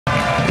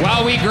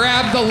While we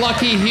grab the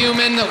lucky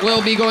human that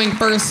will be going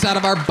first out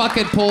of our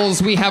bucket pulls,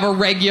 we have a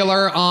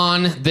regular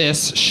on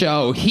this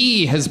show.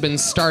 He has been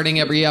starting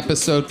every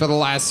episode for the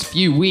last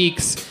few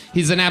weeks.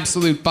 He's an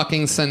absolute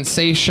fucking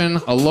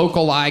sensation, a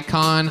local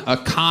icon, a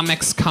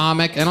comics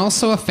comic, and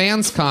also a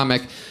fans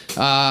comic.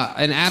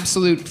 An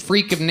absolute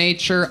freak of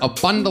nature, a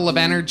bundle of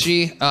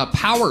energy, a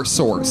power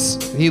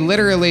source. He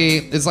literally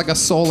is like a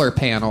solar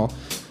panel.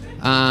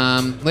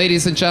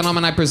 Ladies and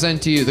gentlemen, I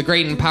present to you the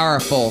great and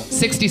powerful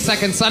 60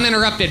 Seconds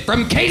Uninterrupted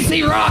from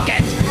Casey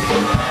Rocket.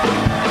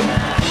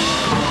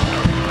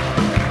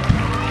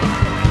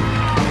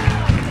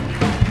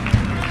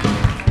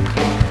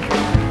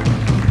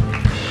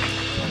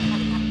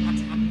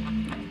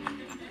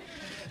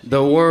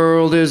 The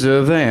world is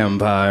a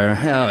vampire.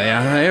 Hell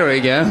yeah. There we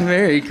go.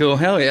 Very cool.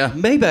 Hell yeah.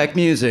 Maybach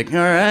music. All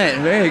right.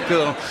 Very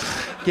cool.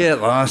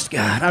 Get lost.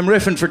 God, I'm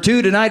riffing for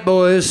 2 tonight,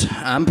 boys.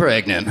 I'm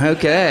pregnant.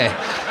 Okay.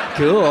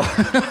 Cool.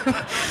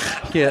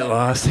 Get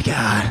lost.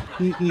 God.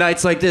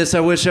 Nights like this, I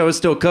wish I was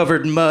still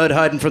covered in mud,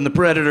 hiding from the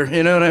predator.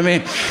 You know what I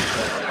mean?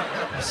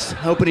 Just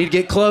hoping he'd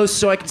get close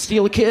so I can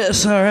steal a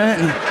kiss. All right.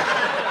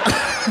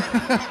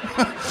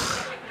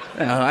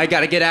 I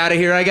gotta get out of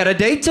here. I got a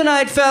date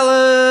tonight,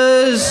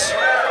 fellas.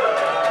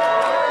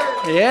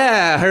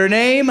 Yeah, her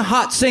name,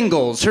 Hot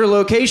Singles. Her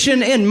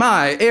location, in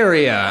my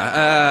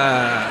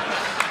area.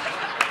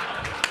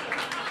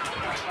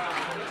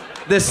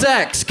 The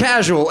sex,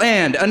 casual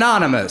and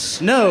anonymous.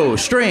 No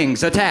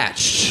strings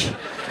attached.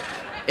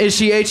 Is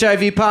she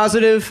HIV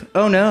positive?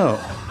 Oh no.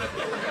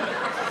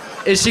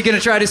 Is she gonna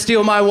try to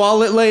steal my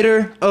wallet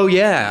later? Oh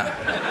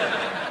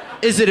yeah.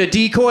 Is it a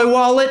decoy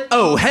wallet?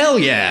 Oh hell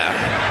yeah.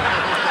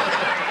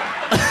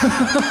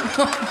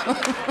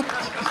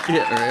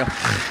 Get real.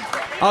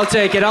 I'll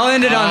take it. I'll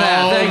end it on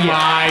that. Thank you. Oh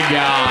my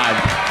God.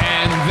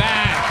 And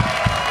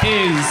that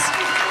is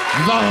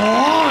the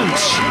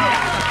launch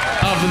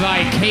of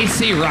thy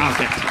Casey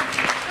Rocket.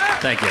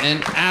 Thank you.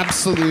 An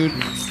absolute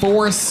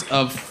force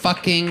of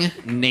fucking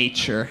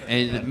nature.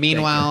 And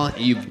meanwhile,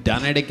 you've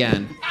done it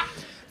again.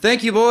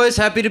 Thank you, boys.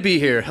 Happy to be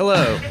here.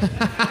 Hello.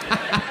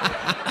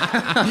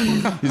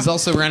 He's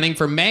also running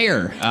for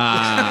mayor.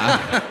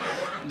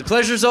 The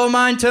pleasure's all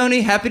mine,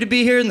 Tony. Happy to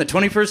be here in the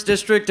 21st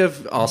District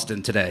of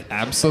Austin today.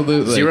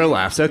 Absolutely. 0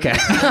 laughs. Okay.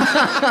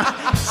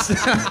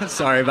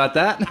 Sorry about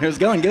that. It was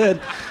going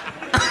good.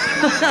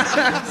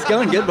 It was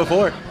going good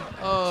before.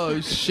 Oh,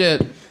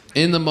 shit.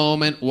 In the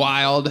moment,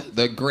 wild,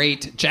 the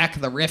great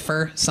Jack the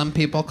Riffer, some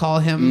people call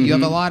him. Mm-hmm. You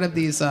have a lot of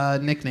these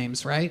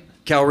nicknames, right?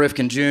 Cal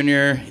Rifkin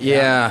Jr.,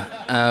 yeah.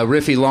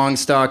 Riffy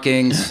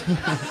Longstockings,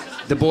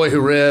 the boy who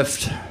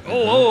riffed.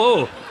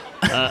 Oh.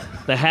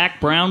 The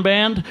Hack Brown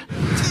Band?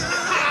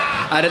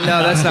 I didn't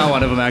know. That's not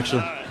one of them,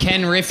 actually.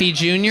 Ken Riffy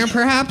Jr.,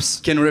 perhaps?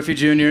 Ken Riffy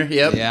Jr.,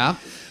 yep. Yeah.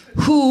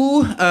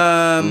 Who?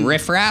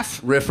 Riff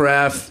Raff? Riff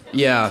Raff,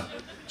 yeah.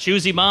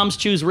 Choosy Moms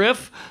Choose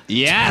Riff?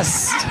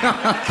 Yes.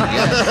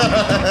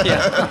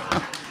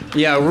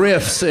 Yeah,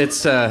 riffs.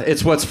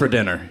 It's what's for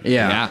dinner.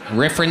 Yeah.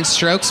 Riffrent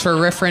strokes for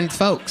riffrent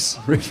folks.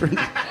 Riffrent.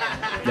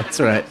 That's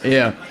right.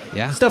 Yeah.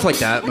 Yeah. Stuff like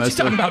that. What you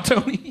talking about,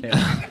 Tony?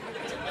 Yeah.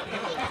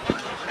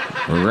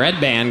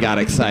 Red Band got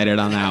excited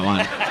on that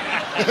one.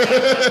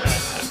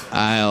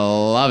 I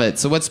love it.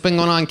 So what's been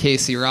going on,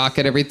 Casey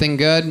Rocket? Everything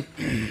good?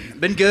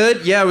 Been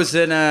good. Yeah, I was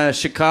in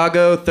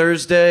Chicago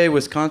Thursday,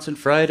 Wisconsin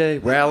Friday,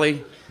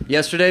 rally.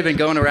 Yesterday, been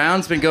going around.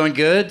 It's been going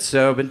good.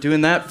 So been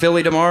doing that.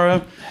 Philly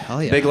tomorrow.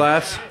 Hell yeah. Big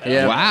laughs.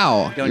 Yeah.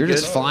 Wow. Going You're good.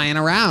 just flying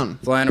around.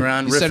 Flying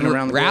around, You riffing said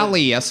around the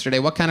rally yesterday.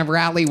 What kind of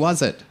rally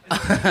was it?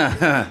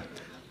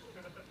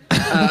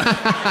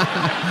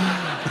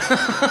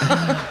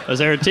 Was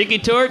there a tiki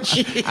torch?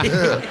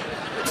 Yeah.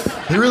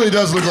 He really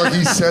does look like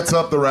he sets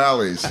up the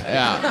rallies.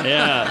 Yeah.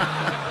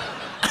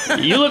 Yeah.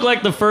 You look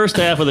like the first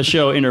half of the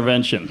show,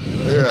 Intervention.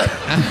 Yeah.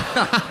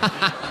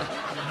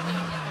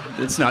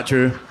 It's not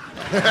true.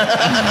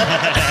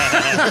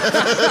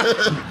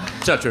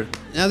 It's not true.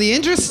 Now, the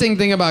interesting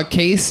thing about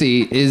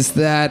Casey is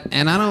that,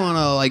 and I don't want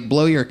to like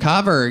blow your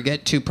cover or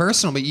get too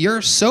personal, but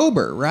you're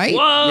sober, right?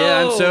 Whoa!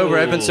 Yeah, I'm sober.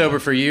 I've been sober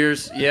for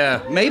years. Yeah.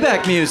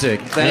 Maybach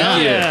music.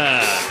 Thank you.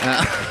 Yeah.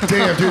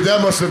 Damn, dude,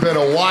 that must have been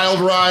a wild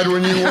ride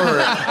when you were.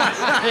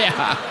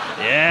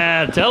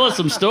 Yeah, tell us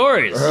some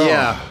stories.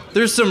 Yeah.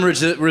 There's some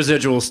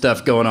residual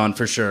stuff going on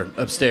for sure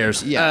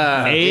upstairs.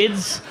 Yeah.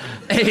 AIDS?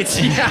 AIDS,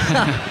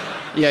 yeah.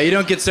 Yeah, you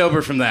don't get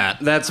sober from that.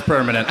 That's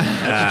permanent.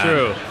 That's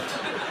true.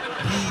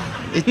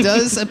 It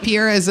does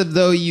appear as if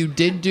though you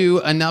did do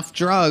enough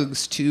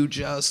drugs to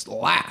just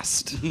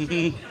last.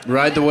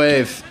 Ride the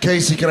wave.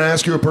 Casey, can I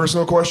ask you a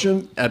personal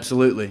question?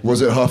 Absolutely.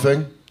 Was it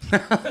huffing?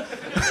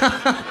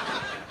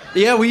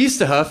 Yeah, we used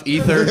to huff.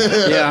 Ether.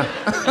 Yeah.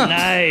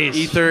 Nice.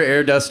 Ether,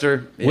 air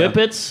duster. Yeah.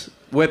 Whippets?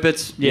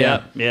 Whippets.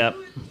 Yeah.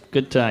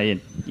 Good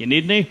tie-in. You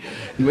need any?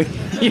 You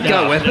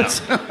got whippets?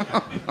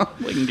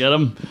 We can get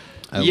them.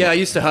 Yeah, I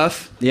used to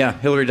huff. Yeah,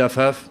 Hillary Duff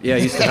huff. Yeah, I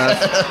used to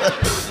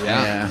huff.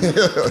 Yeah.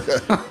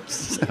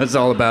 That's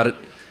all about it.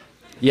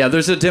 Yeah,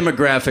 there's a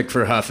demographic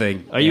for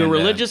huffing. Are you a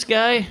religious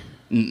guy?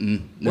 No.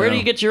 Where do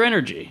you get your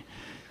energy?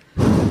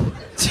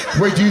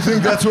 Wait, do you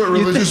think that's what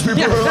religious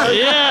people are like?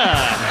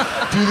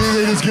 Yeah. Do you think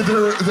they just get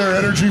their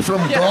energy from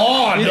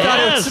God?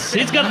 Yes.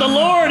 He's got the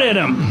Lord in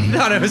him. I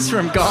thought it was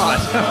from God.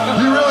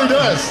 He really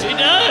does. He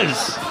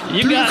does.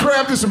 You Do got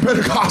crap to some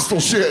Pentecostal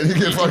shit, you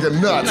get fucking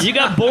nuts. you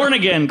got born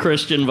again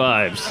Christian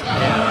vibes.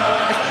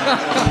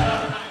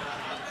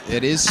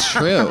 It is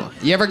true.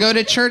 You ever go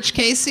to church,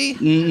 Casey?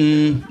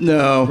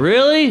 No.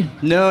 Really?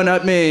 No,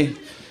 not me.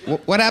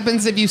 What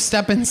happens if you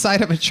step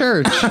inside of a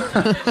church?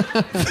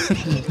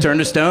 Turn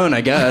to stone,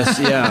 I guess.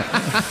 Yeah.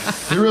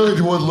 He really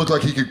would look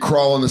like he could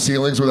crawl on the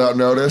ceilings without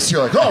notice.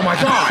 You're like, oh my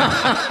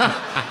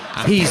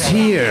God! He's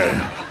here.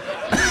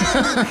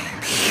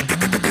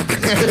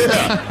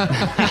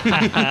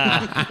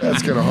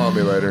 That's gonna haunt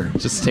me later.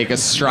 Just take a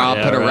straw,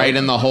 Yeah, put it right. right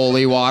in the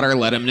holy water,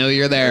 let him know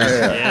you're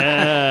there.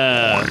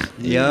 Yeah.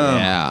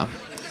 Yeah.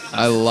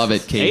 I love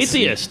it,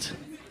 Casey. Atheist.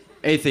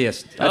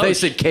 Atheist. I Oh, thought you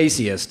said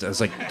Caseyist. I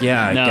was like,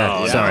 yeah,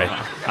 No. I sorry.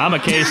 I'm a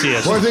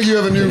Caseyist. Well, I think you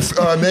have a new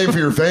name for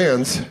your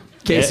fans.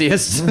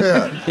 Caseyist.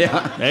 Yeah.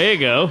 Yeah. There you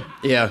go.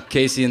 Yeah,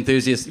 Casey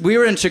enthusiast. We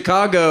were in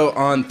Chicago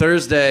on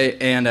Thursday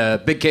and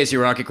a big Casey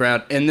Rocket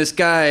crowd, and this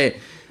guy,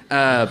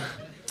 I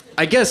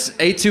guess,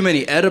 ate too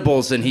many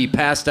edibles and he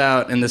passed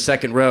out in the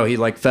second row. He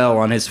like fell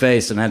on his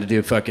face and had to do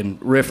a fucking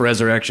riff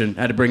resurrection.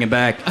 Had to bring him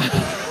back.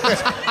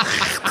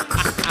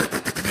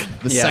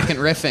 The second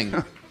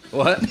riffing.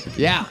 What?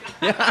 Yeah.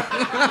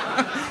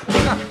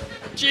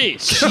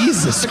 Jeez.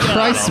 Jesus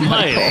Christ,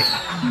 Almighty.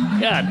 Michael.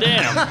 God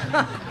damn.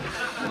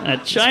 That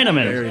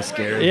Chinaman. Very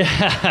scary.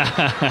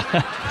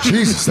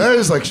 Jesus, that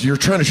is like you're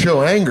trying to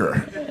show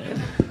anger.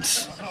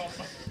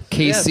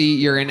 Casey,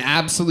 you're an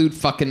absolute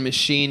fucking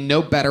machine.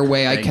 No better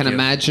way I Thank can you.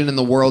 imagine in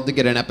the world to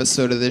get an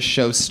episode of this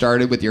show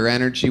started with your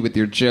energy, with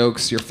your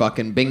jokes, your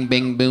fucking bing,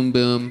 bing, boom,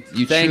 boom.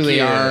 You Thank truly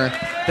you. are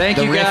Thank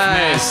the you, riff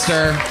guys.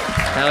 master.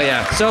 Hell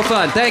yeah. So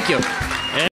fun. Thank you.